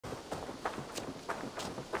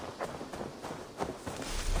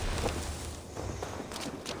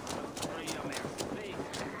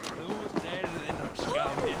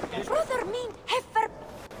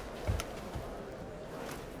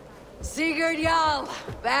Jarl!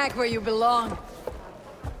 Back where you belong.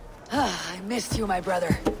 I missed you, my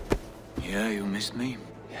brother. Yeah, you missed me?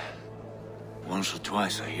 Yeah. Once or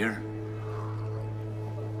twice, I hear.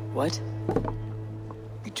 What?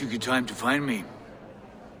 You took your time to find me.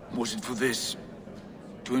 Was it for this?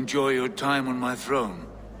 To enjoy your time on my throne?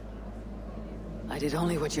 I did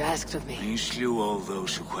only what you asked of me. And you slew all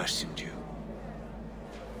those who questioned you.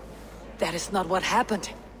 That is not what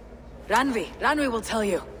happened. Ranvi will tell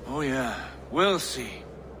you. Oh yeah, we'll see.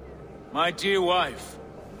 My dear wife,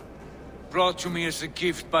 brought to me as a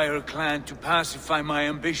gift by her clan to pacify my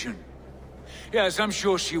ambition. Yes, I'm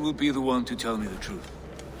sure she will be the one to tell me the truth.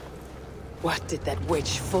 What did that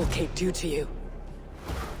witch Volkate do to you?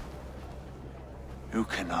 You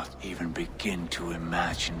cannot even begin to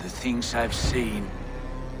imagine the things I've seen.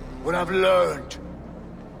 What I've learned.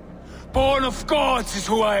 Born of gods is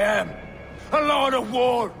who I am. A lord of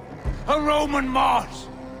war. A Roman Mars.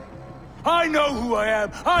 I know who I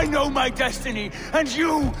am. I know my destiny. And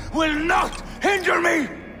you will not hinder me!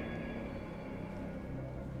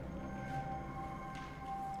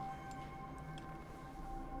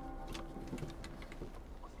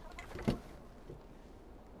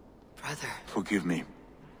 Brother. Forgive me.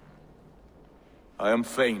 I am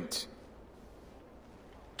faint.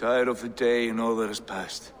 Tired of the day and all that has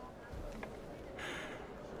passed.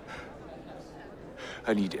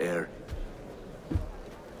 I need air.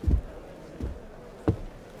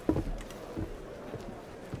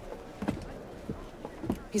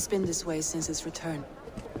 He's been this way since his return.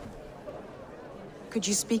 Could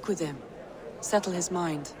you speak with him? Settle his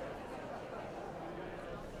mind?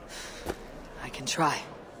 I can try.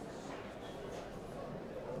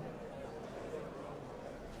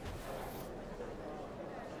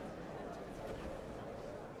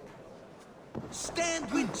 Stand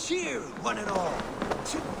with cheer, one and all.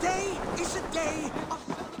 Today is a day of...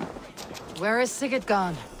 Where is Sigurd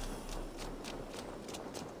gone?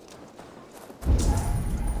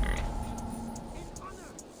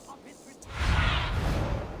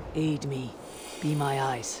 Aid me. Be my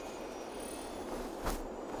eyes.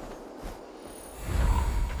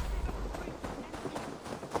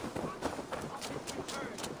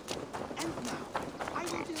 And now, I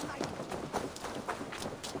will delight...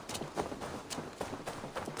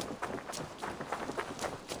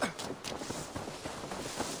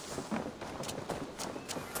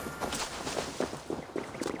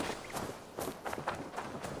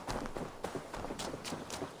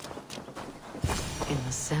 In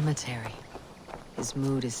the cemetery. His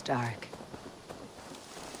mood is dark.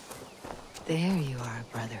 There you are,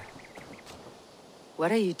 brother.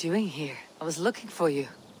 What are you doing here? I was looking for you.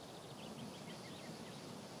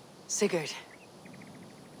 Sigurd.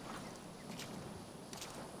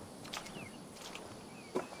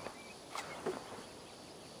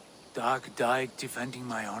 Dag died defending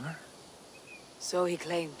my honor? So he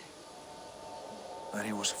claimed. Then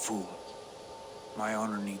he was a fool. My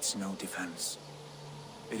honor needs no defense.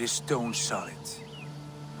 It is stone solid,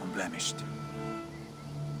 unblemished.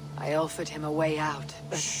 I offered him a way out,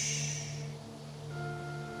 but... Shh.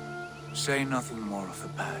 Say nothing more of the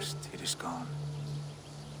past. It is gone.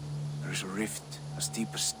 There is a rift as deep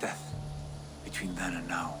as death between then and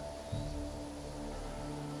now.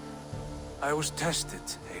 I was tested,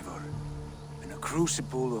 Eivor, in a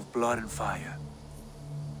crucible of blood and fire.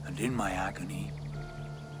 And in my agony,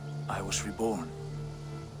 I was reborn.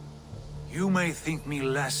 You may think me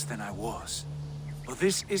less than I was, but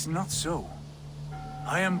this is not so.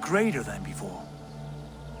 I am greater than before.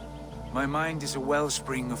 My mind is a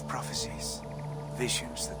wellspring of prophecies,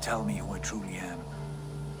 visions that tell me who I truly am.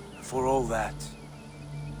 And for all that,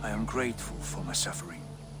 I am grateful for my suffering.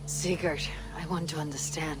 Sigurd, I want to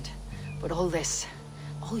understand. But all this,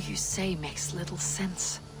 all you say makes little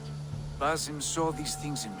sense. Basim saw these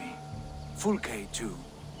things in me. Fulke, too.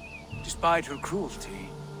 Despite her cruelty,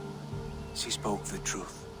 she spoke the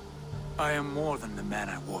truth. I am more than the man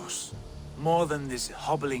I was. More than this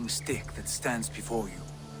hobbling stick that stands before you.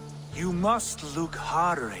 You must look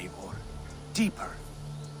harder, Eivor. Deeper.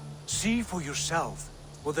 See for yourself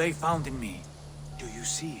what they found in me. Do you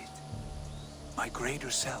see it? My greater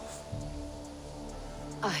self.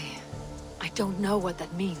 I don't know what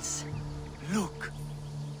that means. Look.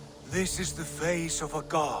 This is the face of a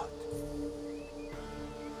god.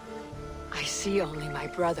 I see only my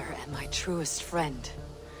brother and my truest friend.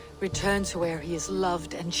 Return to where he is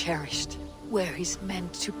loved and cherished. Where he's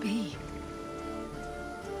meant to be.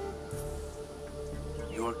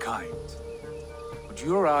 You're kind. But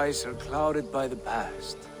your eyes are clouded by the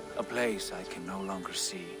past. A place I can no longer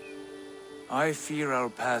see. I fear our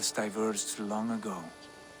paths diverged long ago.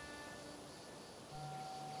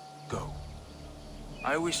 Go.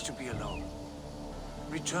 I wish to be alone.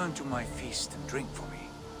 Return to my feast and drink for me.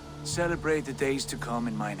 Celebrate the days to come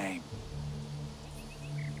in my name.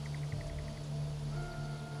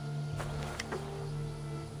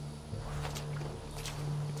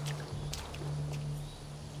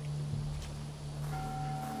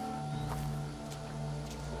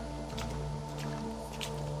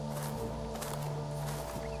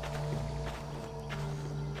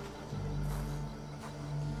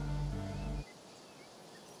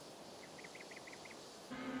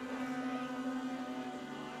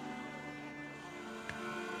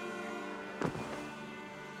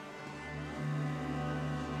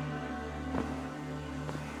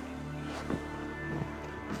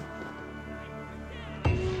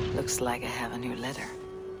 Looks like I have a new letter.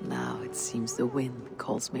 Now it seems the wind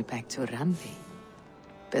calls me back to Randi.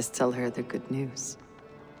 Best tell her the good news.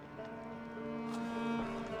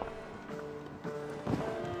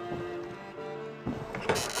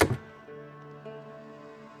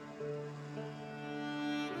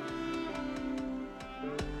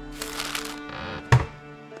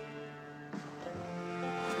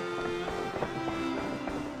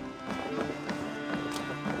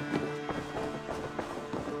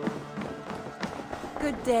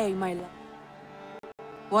 Good day, my love.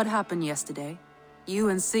 What happened yesterday? You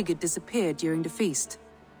and Sigurd disappeared during the feast,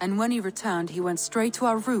 and when he returned, he went straight to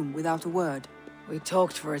our room without a word. We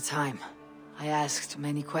talked for a time. I asked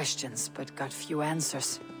many questions, but got few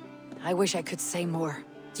answers. I wish I could say more.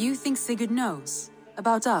 Do you think Sigurd knows?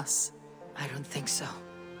 About us? I don't think so.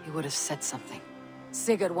 He would have said something.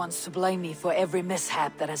 Sigurd wants to blame me for every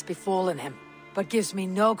mishap that has befallen him, but gives me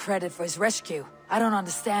no credit for his rescue. I don't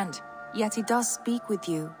understand. Yet he does speak with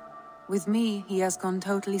you. With me, he has gone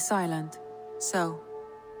totally silent. So,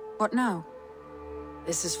 what now?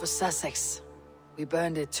 This is for Sussex. We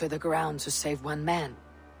burned it to the ground to save one man.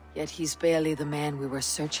 Yet he's barely the man we were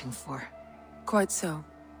searching for. Quite so.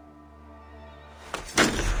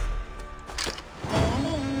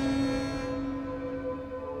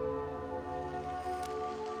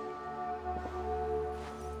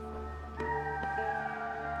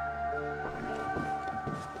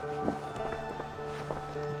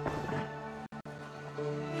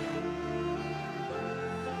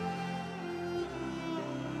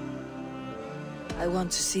 I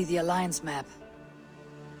want to see the Alliance map.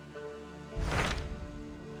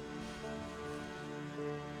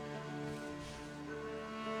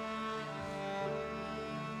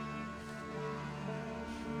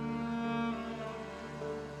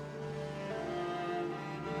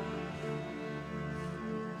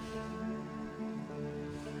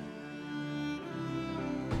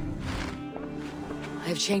 I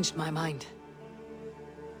have changed my mind.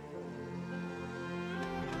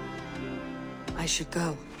 I should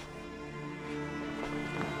go.